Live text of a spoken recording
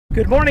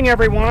Good morning,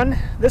 everyone.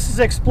 This is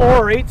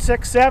Explorer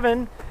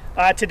 867.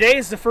 Today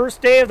is the first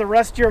day of the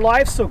rest of your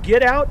life, so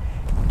get out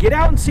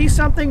and see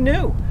something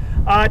new.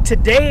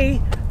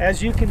 Today,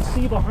 as you can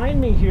see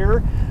behind me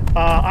here,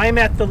 I'm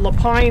at the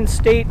Lapine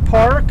State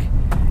Park,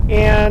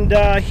 and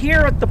here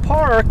at the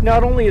park,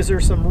 not only is there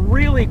some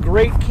really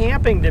great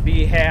camping to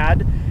be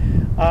had,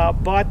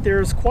 but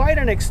there's quite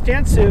an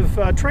extensive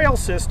trail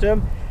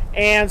system.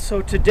 And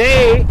so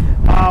today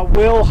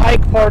we'll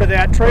hike part of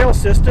that trail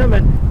system,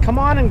 and come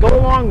on and go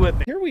along with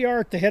me. Here we are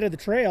at the head of the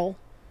trail,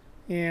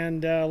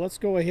 and let's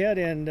go ahead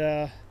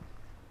and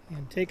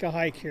take a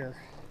hike here.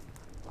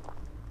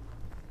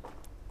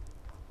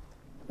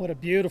 What a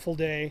beautiful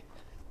day.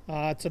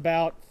 It's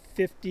about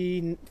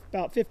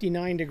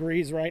 59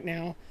 degrees right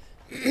now.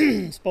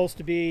 It's supposed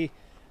to be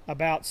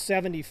about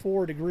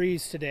 74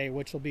 degrees today,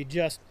 which will be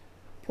just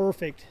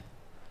perfect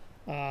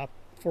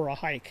for a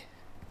hike.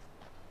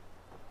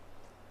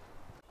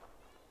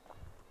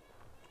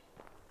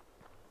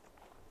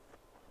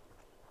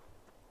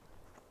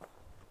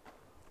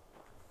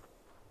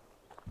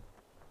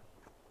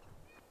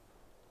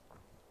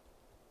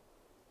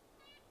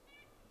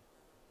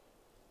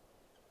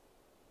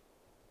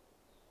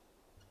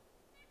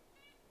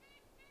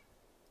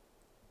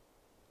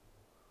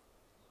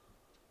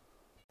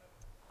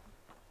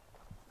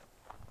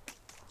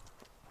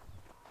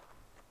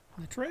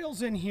 The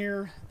trails in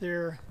here,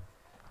 they're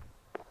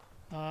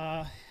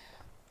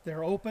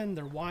open,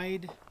 they're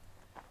wide,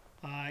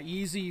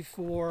 easy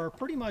for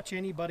pretty much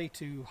anybody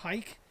to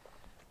hike.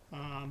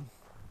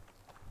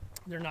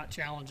 They're not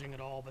challenging at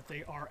all, but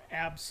they are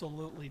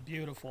absolutely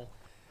beautiful.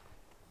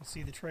 You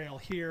see the trail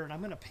here, and I'm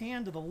going to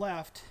pan to the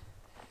left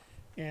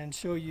and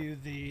show you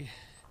the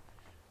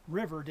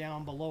river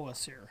down below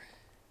us here.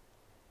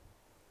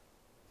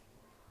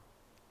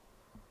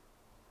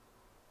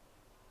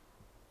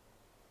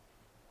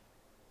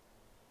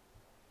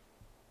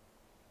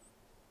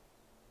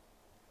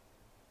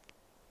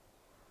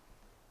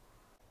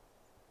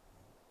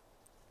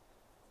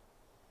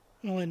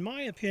 Well, in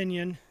my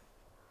opinion,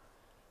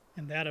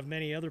 and that of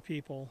many other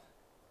people,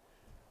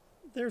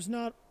 there's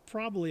not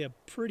probably a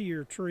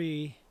prettier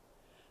tree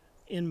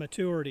in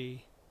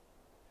maturity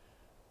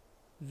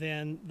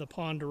than the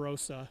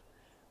ponderosa.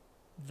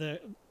 The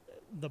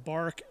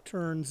bark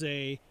turns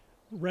a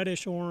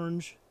reddish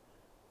orange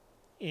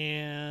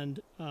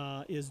and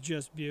is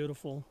just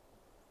beautiful,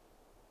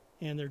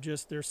 and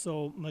they're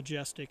so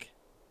majestic.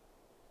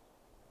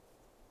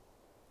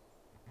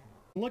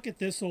 Look at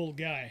this old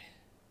guy.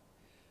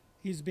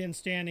 He's been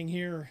standing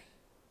here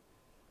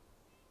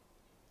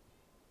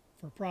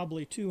for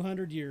probably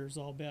 200 years,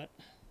 I'll bet,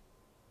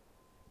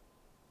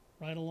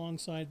 right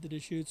alongside the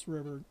Deschutes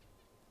River.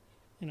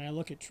 And I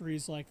look at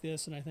trees like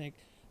this and I think,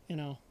 you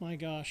know, my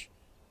gosh,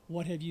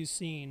 what have you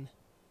seen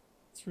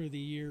through the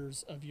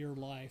years of your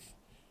life?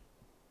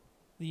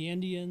 The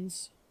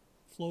Indians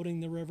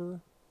floating the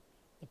river,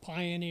 the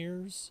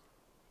pioneers,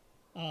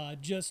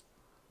 just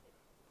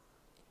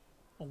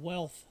a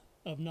wealth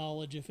of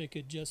knowledge if it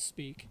could just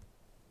speak.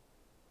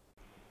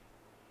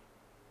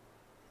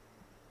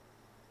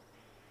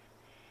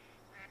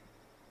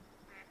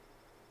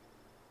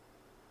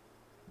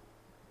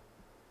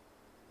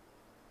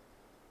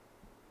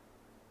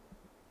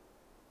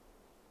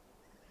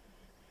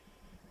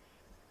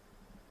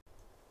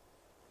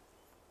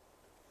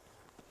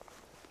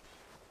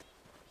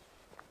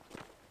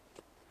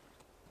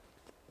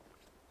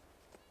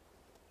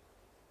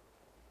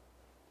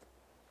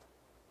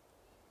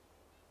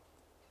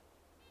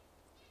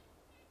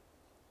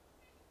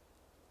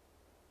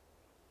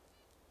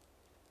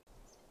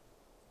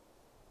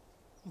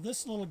 Well,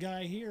 this little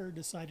guy here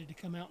decided to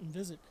come out and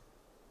visit.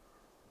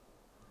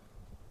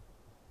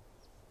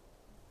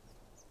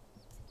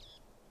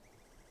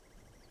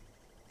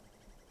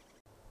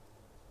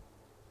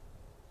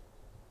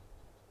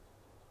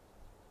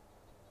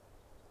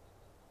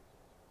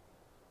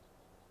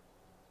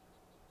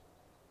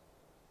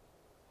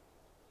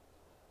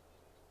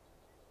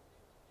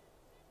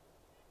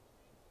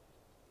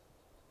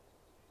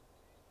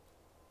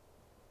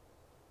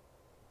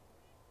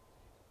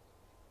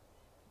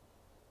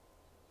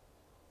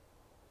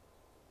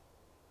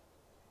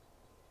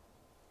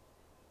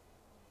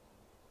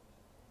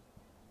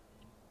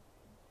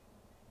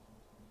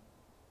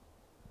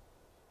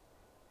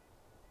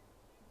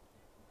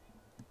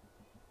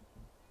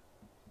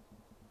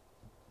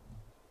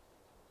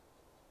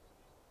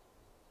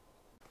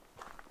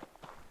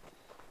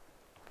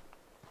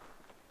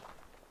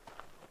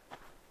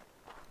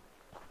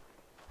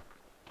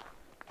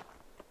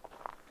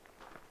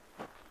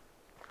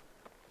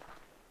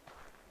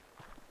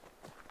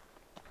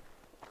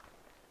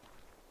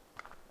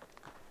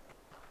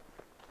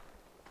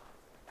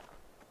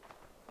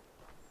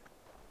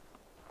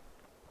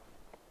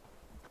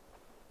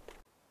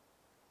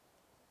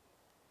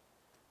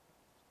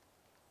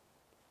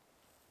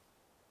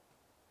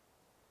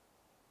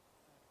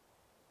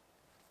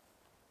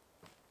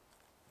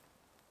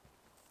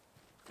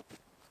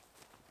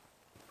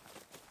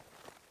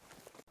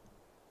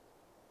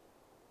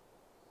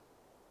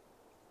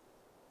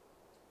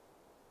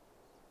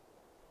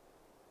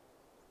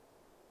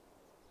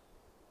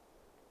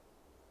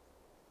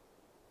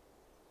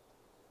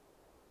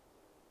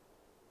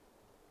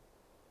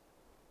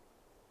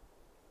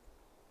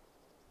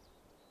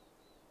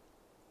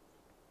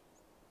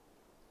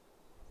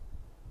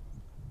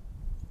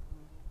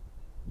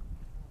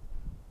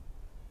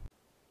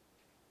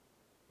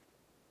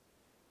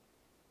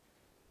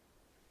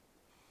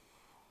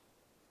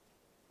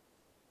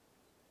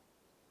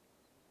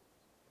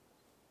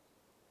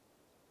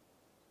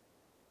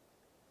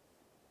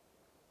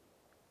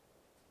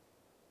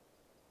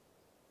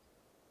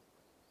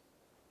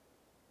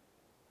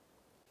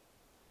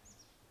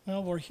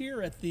 Well, we're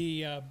here at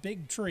the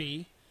big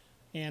tree,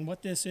 and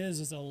what this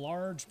is a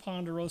large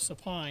ponderosa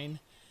pine.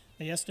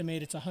 They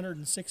estimate it's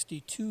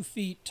 162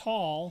 feet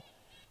tall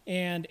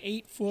and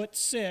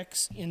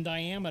 8'6" in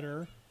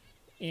diameter,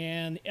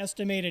 and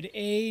estimated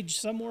age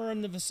somewhere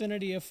in the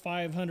vicinity of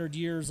 500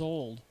 years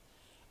old.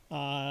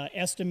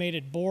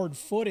 Estimated board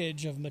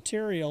footage of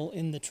material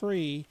in the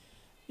tree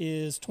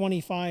is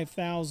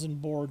 25,000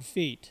 board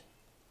feet.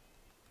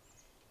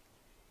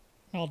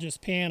 I'll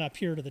just pan up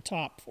here to the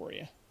top for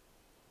you.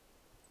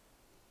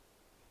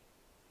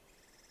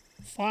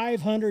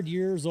 500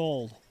 years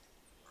old.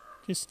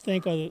 Just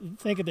think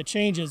of the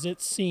changes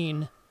it's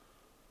seen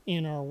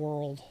in our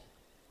world.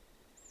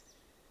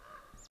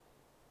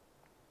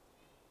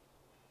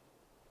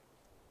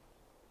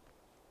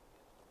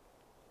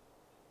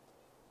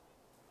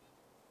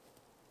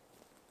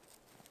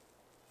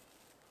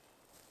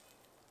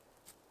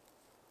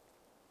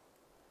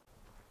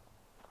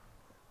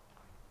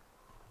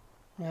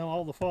 Well,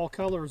 all the fall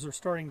colors are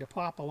starting to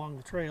pop along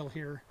the trail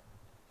here.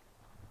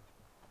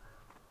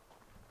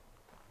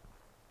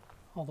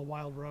 All the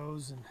wild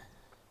rose and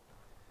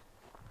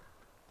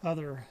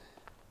other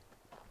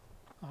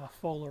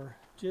fuller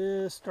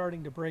just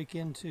starting to break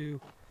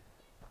into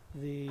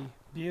the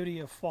beauty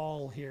of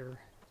fall here.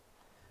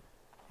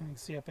 You can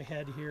see up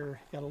ahead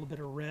here, got a little bit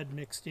of red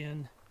mixed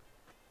in.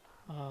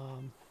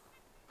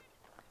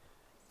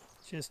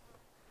 Just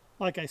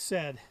like I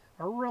said,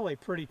 a really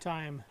pretty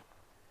time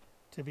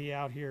to be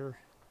out here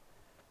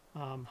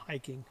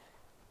hiking.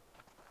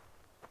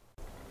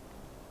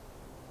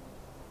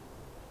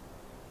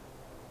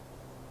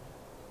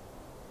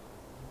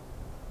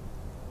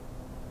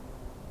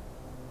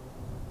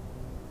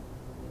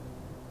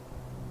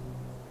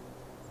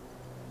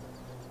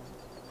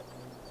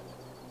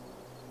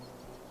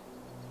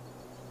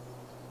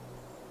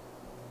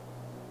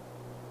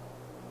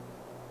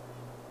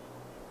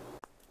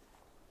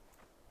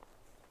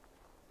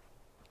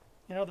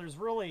 You know, there's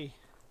really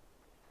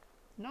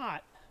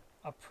not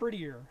a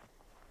prettier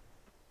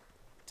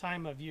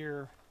time of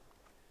year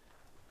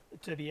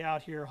to be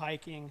out here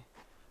hiking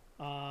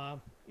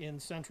in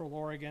Central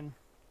Oregon.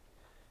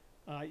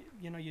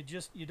 You know,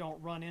 you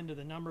don't run into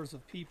the numbers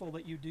of people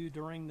that you do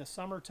during the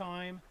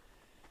summertime.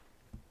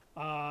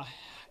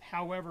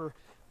 However,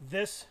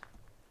 this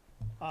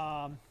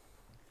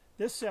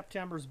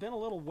September's been a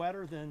little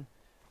wetter than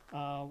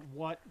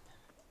what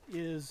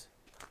is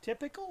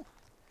typical,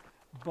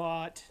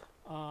 but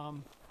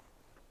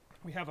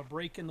we have a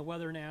break in the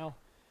weather now,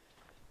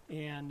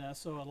 and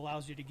so it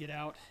allows you to get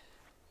out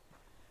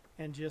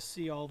and just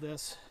see all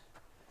this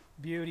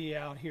beauty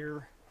out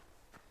here.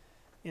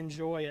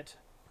 Enjoy it.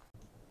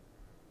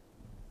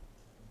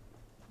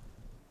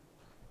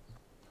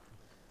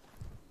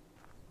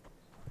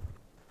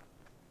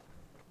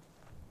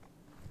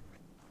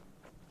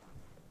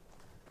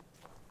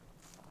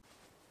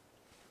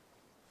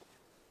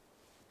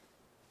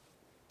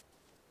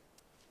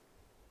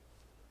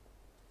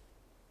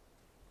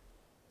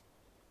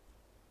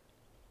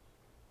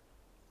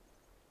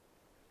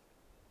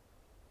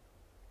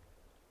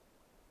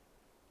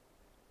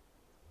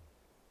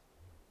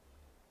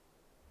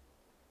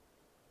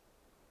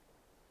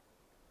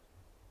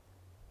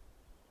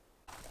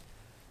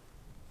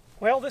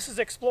 Well, this is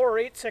Explorer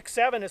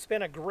 867. It's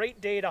been a great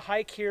day to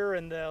hike here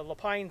in the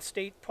Lapine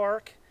State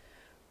Park.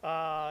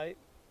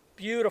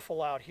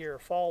 Beautiful out here,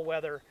 fall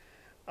weather.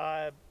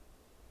 About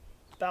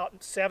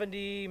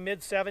 70,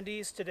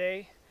 mid-70s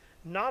today.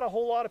 Not a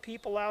whole lot of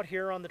people out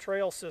here on the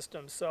trail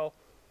system, so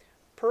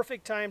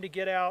perfect time to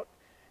get out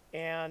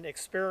and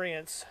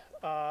experience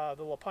the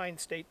Lapine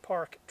State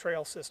Park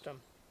trail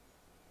system.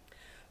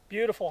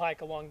 Beautiful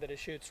hike along the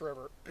Deschutes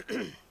River.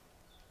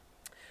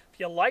 If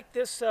you like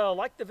this,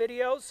 like the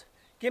videos,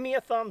 give me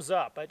a thumbs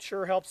up. It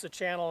sure helps the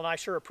channel, and I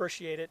sure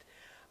appreciate it.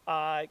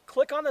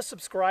 Click on the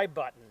subscribe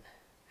button.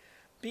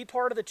 Be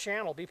part of the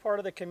channel. Be part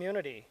of the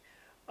community.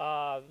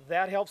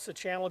 That helps the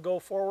channel go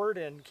forward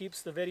and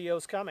keeps the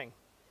videos coming.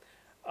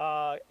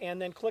 And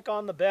then click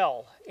on the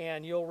bell,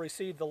 and you'll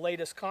receive the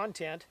latest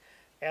content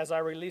as I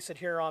release it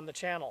here on the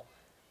channel.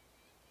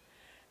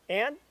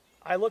 And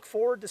I look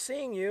forward to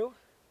seeing you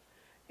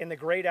in the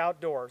great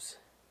outdoors.